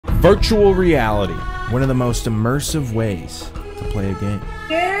Virtual reality, one of the most immersive ways to play a game.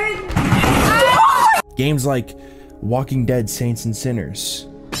 Games like Walking Dead Saints and Sinners.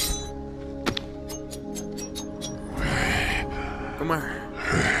 Come here.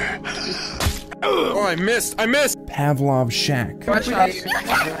 Oh, I missed! Pavlov's Shack. You are a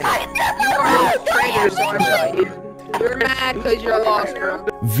traitor, so I'm telling you. You're mad because you're lost, bro.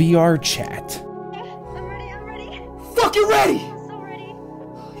 VR chat. I'm ready. Fucking ready! So ready.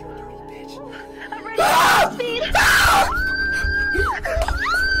 Oh, you're a dirty bitch. I'm ready. Ah! Speed.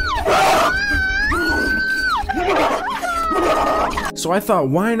 So I thought,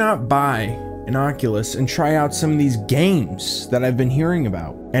 why not buy an Oculus and try out some of these games that I've been hearing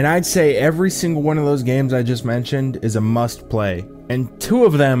about? And I'd say every single one of those games I just mentioned is a must play, and 2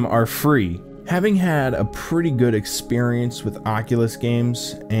 of them are free. Having had a pretty good experience with Oculus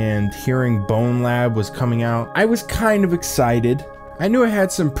games and hearing Bone Lab was coming out, I was kind of excited. I knew it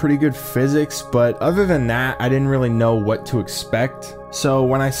had some pretty good physics, but other than that, I didn't really know what to expect. So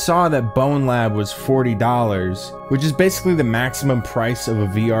when I saw that Bone Lab was $40, which is basically the maximum price of a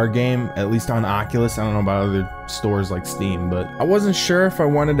VR game, at least on Oculus, I don't know about other stores like Steam, but I wasn't sure if I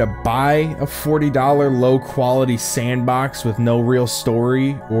wanted to buy a $40 low quality sandbox with no real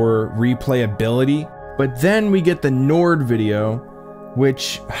story or replayability. But then we get the Nord video,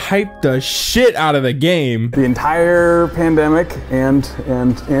 which hyped the shit out of the game. The entire pandemic and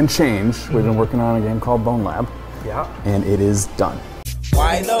change, we've been working on a game called Bone Lab. Yeah. And it is done.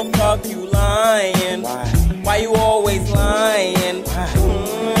 Why the fuck you lying? Why you always lying?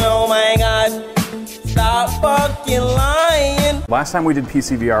 Oh my god, stop fucking lying. Last time we did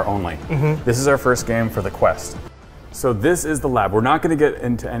PC VR only. This is our first game for the Quest. So this is the lab. We're not going to get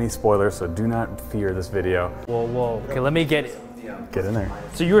into any spoilers, so do not fear this video. Whoa. Okay, let me get it. Get in there.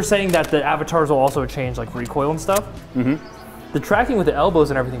 So you were saying that the avatars will also change like recoil and stuff? The tracking with the elbows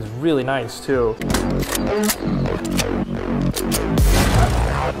and everything is really nice too.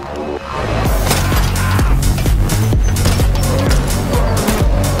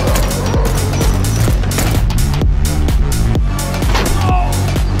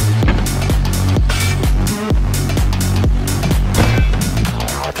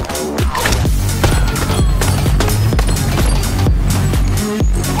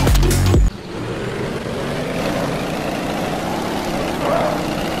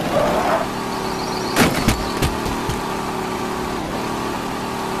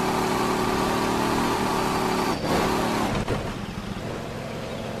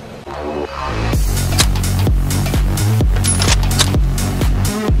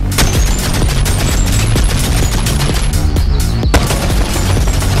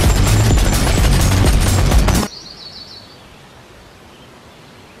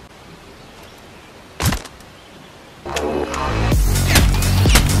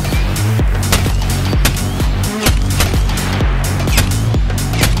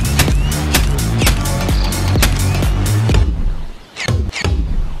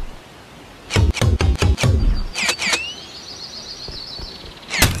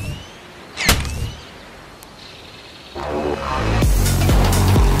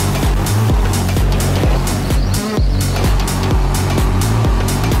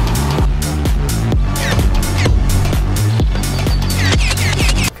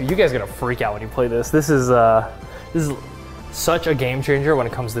 You guys are gonna freak out when you play this. This is such a game changer when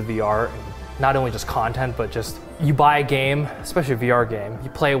it comes to VR. Not only just content, but just you buy a game, especially a VR game, you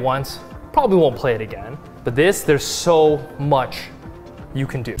play it once, probably won't play it again. But this, there's so much you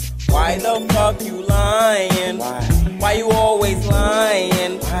can do. Why the fuck you lying? Why you always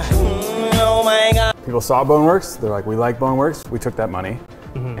lying? Oh my god. People saw Boneworks, they're like, we like Boneworks. We took that money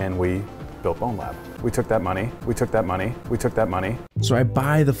and we built Bone Lab. We took that money, we took that money, we took that money. So I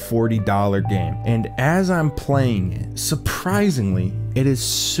buy the $40 game, and as I'm playing it, surprisingly, it is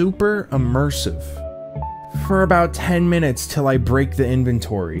super immersive. For about 10 minutes till I break the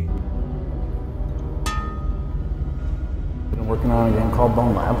inventory. Been working on a game called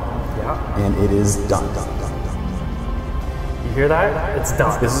Bone Lab. Yeah. And it is done. You hear that? It's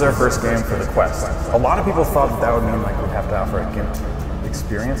done. This is our first game for the Quest. A lot of people thought that would mean like we'd have to offer a GIMP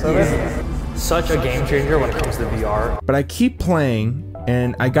experience of it. Such a game changer when it comes to VR. But I keep playing,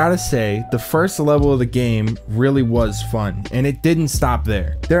 and I gotta say, the first level of the game really was fun, and it didn't stop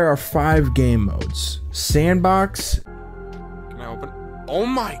there. There are 5 game modes. Sandbox. Can I open? Oh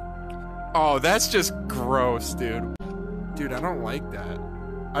my. Oh, that's just gross, dude. Dude, I don't like that.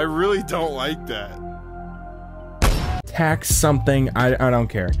 I really don't like that. Tax something, I don't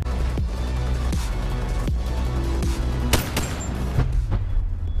care.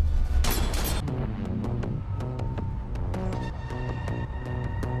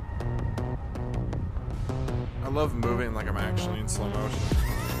 I love moving like I'm actually in slow motion.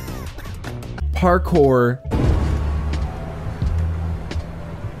 Parkour.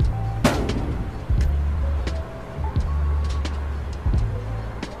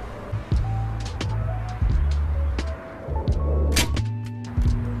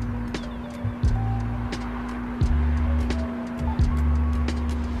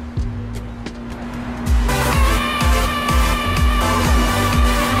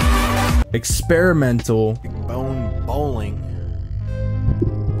 Experimental. Bone bowling.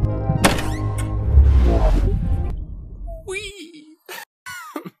 Wee.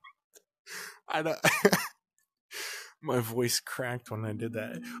 I don't. My voice cracked when I did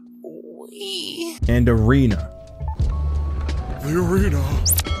that. Wee. And arena. The arena.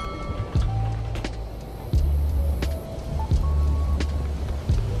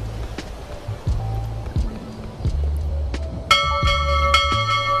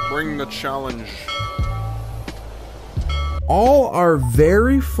 Bring the challenge. All are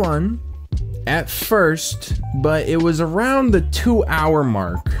very fun at first, but it was around the 2-hour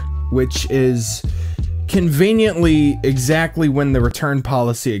mark, which is conveniently exactly when the return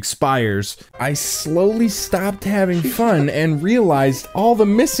policy expires. I slowly stopped having fun and realized all the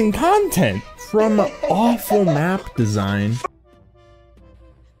missing content from awful map design.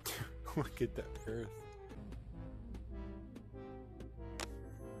 Look at that earth.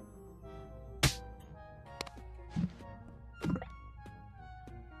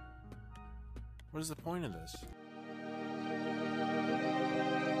 What is the point of this?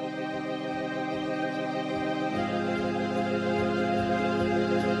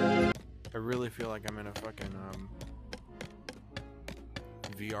 I really feel like I'm in a fucking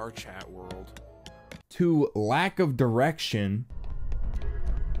VR chat world. To lack of direction.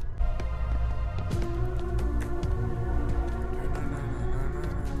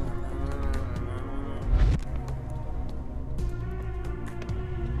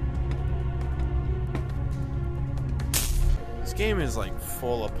 This game is like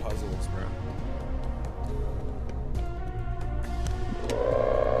full of puzzles, bro.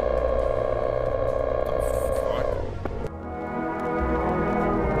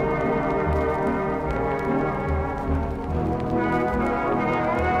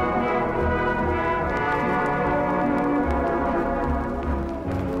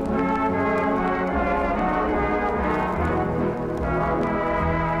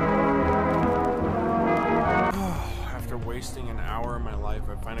 Wasting an hour of my life,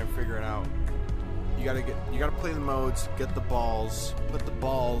 I finally figured it out. You gotta play the modes, get the balls, put the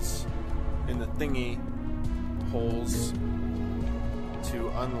balls in the thingy holes to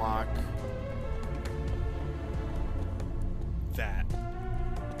unlock that.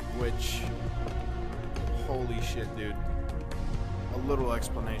 Which, holy shit, dude. A little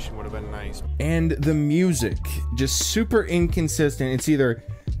explanation would have been nice. And the music, just super inconsistent. It's either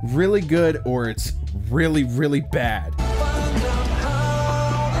really good or it's really, really bad.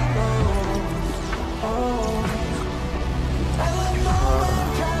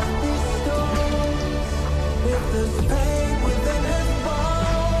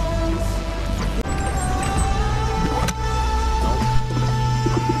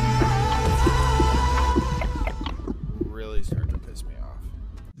 Really starting to piss me off.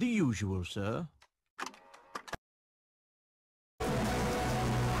 The usual, sir.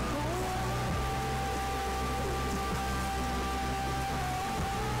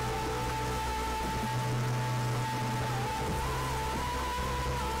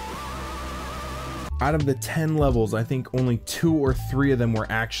 Out of the 10 levels, I think only 2 or 3 of them were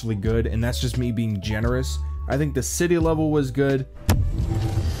actually good, and that's just me being generous. I think the city level was good.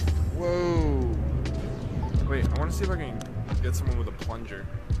 Whoa. Wait, I want to see if I can get someone with a plunger.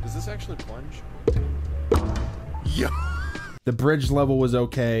 Does this actually plunge? Yo. The bridge level was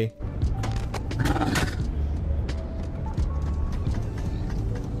okay.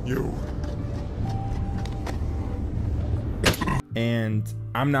 Yo. And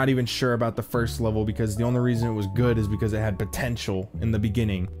I'm not even sure about the first level because the only reason it was good is because it had potential in the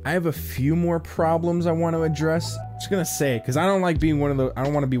beginning. I have a few more problems I want to address. I'm just gonna say it because I don't like being one of those. I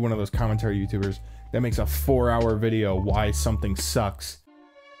don't want to be one of those commentary YouTubers that makes a 4-hour video why something sucks.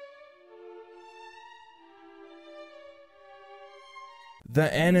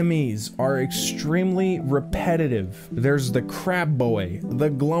 The enemies are extremely repetitive. There's the crab boy, the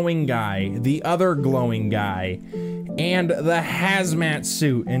glowing guy, the other glowing guy, and the hazmat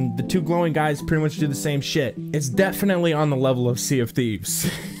suit, and the 2 glowing guys pretty much do the same shit. It's definitely on the level of Sea of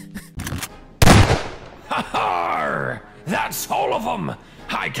Thieves. Ha-ha! That's all of them!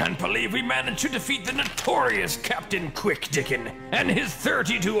 I can't believe we managed to defeat the notorious Captain Quick Dickin and his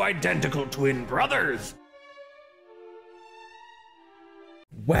 32 identical twin brothers!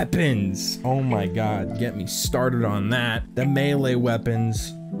 Weapons. Oh my god, get me started on that. The melee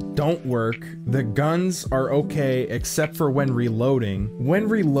weapons don't work. The guns are okay except for when reloading. When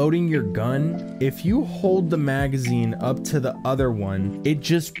reloading your gun, if you hold the magazine up to the other one, it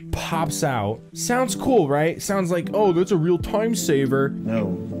just pops out. Sounds cool, right? Sounds like, oh, that's a real time saver.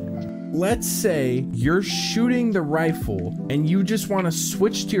 No. Let's say you're shooting the rifle and you just want to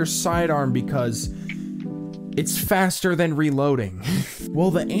switch to your sidearm because it's faster than reloading.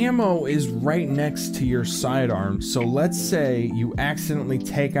 Well, the ammo is right next to your sidearm, so let's say you accidentally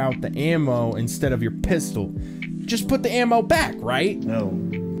take out the ammo instead of your pistol. Just put the ammo back, right? No.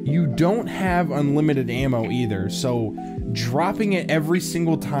 You don't have unlimited ammo either, so dropping it every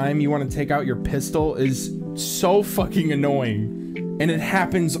single time you want to take out your pistol is so fucking annoying. And it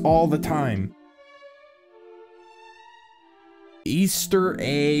happens all the time. Easter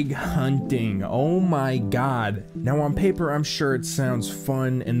egg hunting. Oh my god. Now on paper, I'm sure it sounds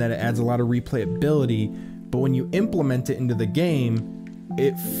fun and that it adds a lot of replayability, but when you implement it into the game,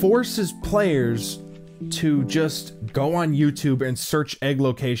 it forces players to just go on YouTube and search egg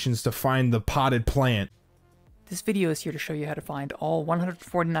locations to find the potted plant. This video is here to show you how to find all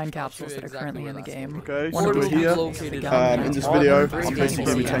 149 capsules that are currently in the game. Okay, so we're here. In this video, I'm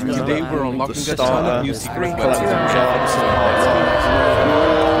basically be taking you the starter,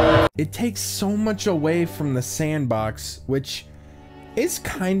 It takes so much away from the sandbox, which is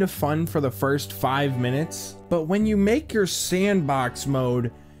kind of fun for the first 5 minutes, but when you make your sandbox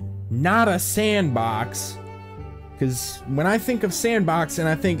mode not a sandbox, because when I think of sandbox and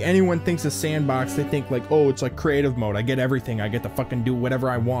I think anyone thinks of sandbox, they think like, oh, it's like creative mode. I get everything. I get to fucking do whatever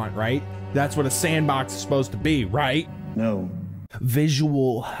I want, right? That's what a sandbox is supposed to be, right? No.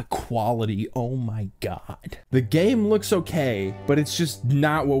 Visual quality, oh my god. The game looks okay, but it's just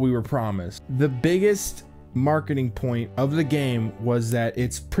not what we were promised. The biggest marketing point of the game was that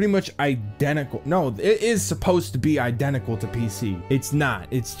it's pretty much identical. No, it is supposed to be identical to PC. It's not.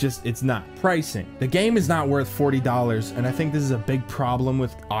 It's not. Pricing. The game is not worth $40, and I think this is a big problem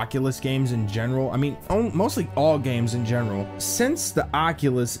with Oculus games in general. I mean, mostly all games in general. Since the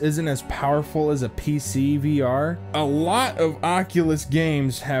Oculus isn't as powerful as a PC VR, a lot of Oculus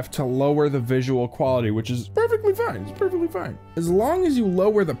games have to lower the visual quality, which is perfectly fine. It's perfectly fine. As long as you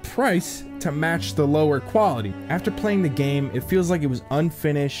lower the price to match the lower quality. After playing the game, it feels like it was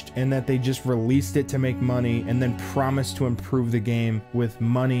unfinished and that they just released it to make money and then promised to improve the game with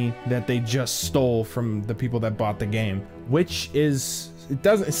money that they just stole from the people that bought the game, which is,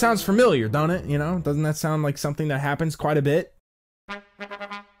 it sounds familiar, don't it? You know, doesn't that sound like something that happens quite a bit?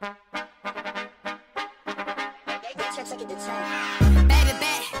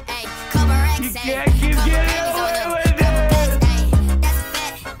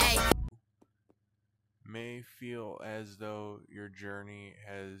 May feel as though your journey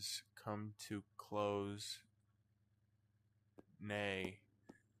has come to close. Nay,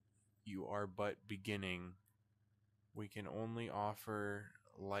 you are but beginning. We can only offer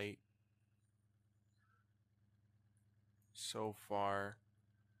light so far,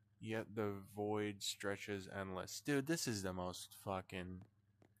 yet the void stretches endless. Dude, this is the most fucking...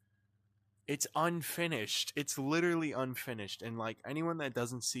 It's unfinished. It's literally unfinished. And like anyone that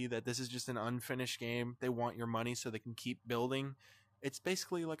doesn't see that this is just an unfinished game, they want your money so they can keep building. It's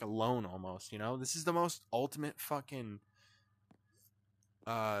basically like a loan almost, you know? This is the most ultimate fucking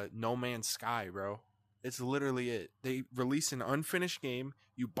No Man's Sky, bro. It's literally it. They release an unfinished game,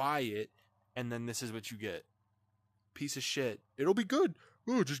 you buy it, and then this is what you get. Piece of shit. It'll be good.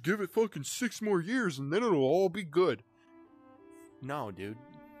 Oh, just give it fucking 6 more years and then it'll all be good. No, dude.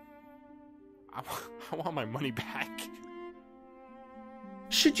 I want my money back.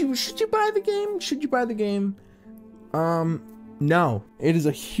 Should you buy the game? Should you buy the game? No. It is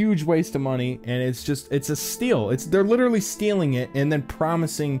a huge waste of money, and it's a steal. They're literally stealing it and then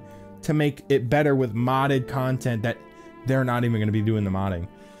promising to make it better with modded content that they're not even going to be doing the modding.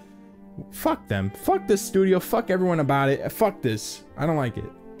 Fuck them. Fuck this studio. Fuck everyone about it. Fuck this. I don't like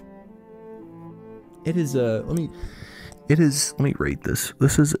it. It is let me rate this.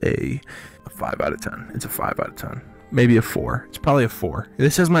 This is a 5 out of 10. It's a 5 out of 10. Maybe a 4. It's probably a 4.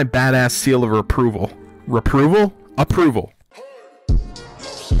 This has my badass seal of approval. Reproval? Approval.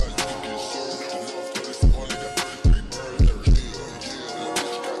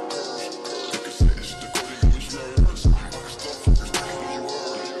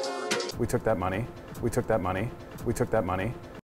 We took that money. We took that money. We took that money.